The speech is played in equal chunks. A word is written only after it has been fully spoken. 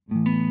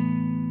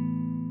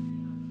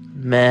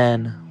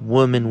Man,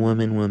 women,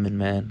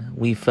 man.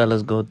 We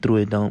fellas go through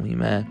it, don't we,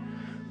 man?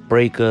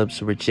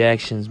 Breakups,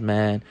 rejections,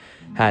 man.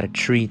 How to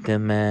treat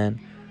them, man.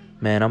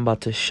 Man, I'm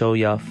about to show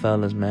y'all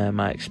fellas, man,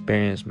 my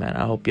experience, man.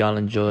 I hope y'all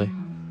enjoy.